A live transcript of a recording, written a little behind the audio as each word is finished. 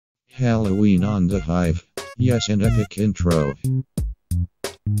Halloween on the Hive. Yes, an epic intro.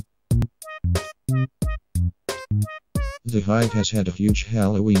 The Hive has had a huge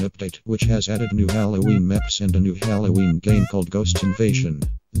Halloween update, which has added new Halloween maps and a new Halloween game called Ghost Invasion.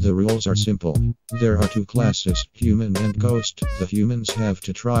 The rules are simple. There are two classes, human and ghost. The humans have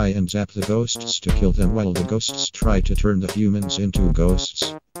to try and zap the ghosts to kill them, while the ghosts try to turn the humans into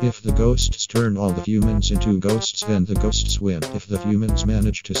ghosts. If the ghosts turn all the humans into ghosts, then the ghosts win. If the humans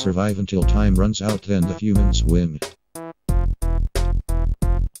manage to survive until time runs out, then the humans win.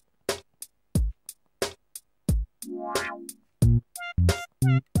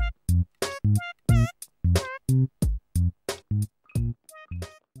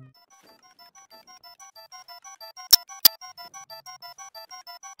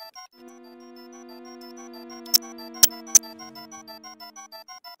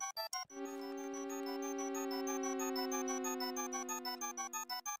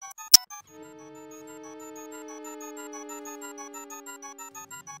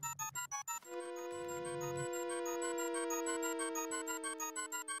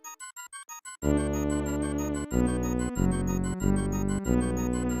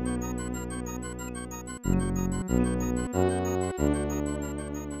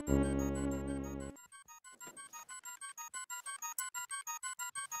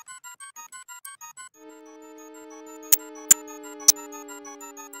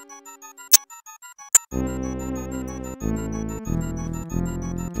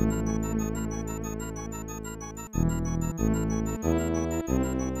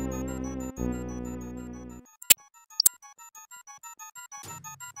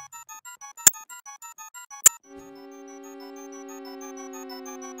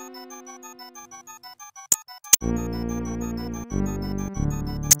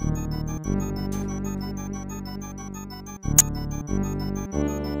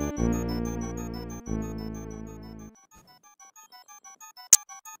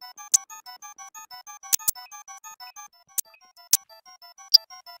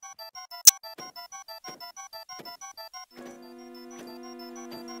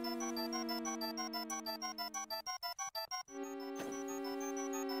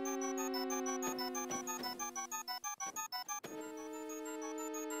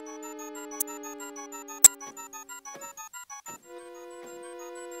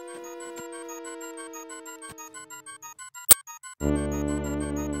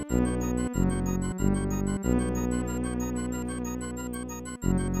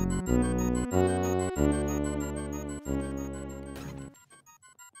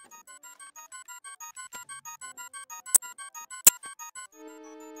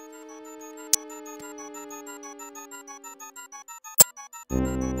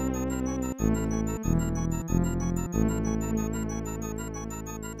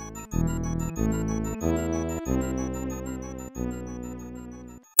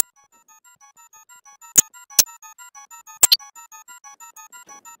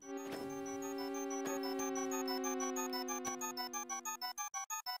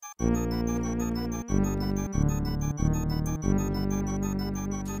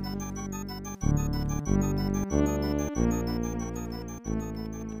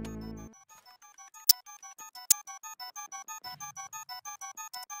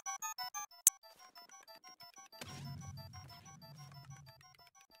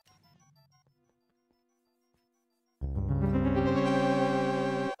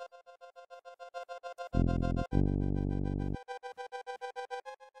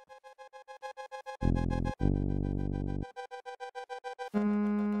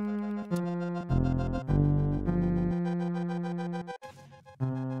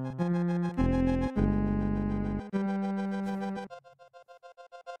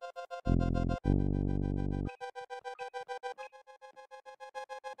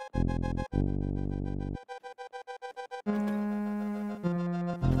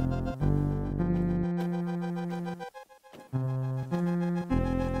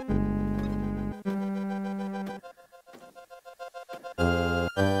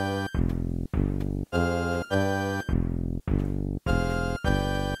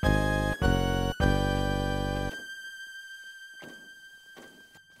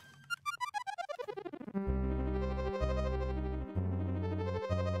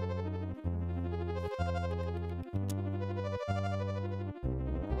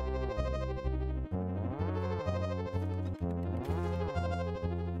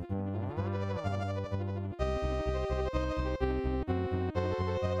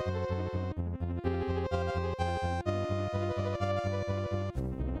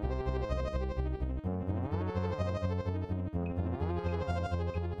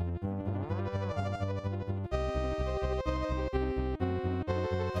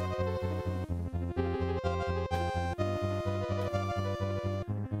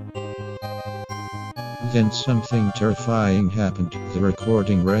 Then something terrifying happened. The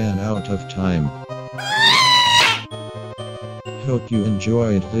recording ran out of time. Hope you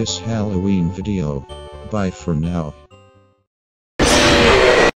enjoyed this Halloween video. Bye for now.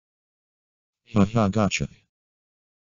 Haha, gotcha.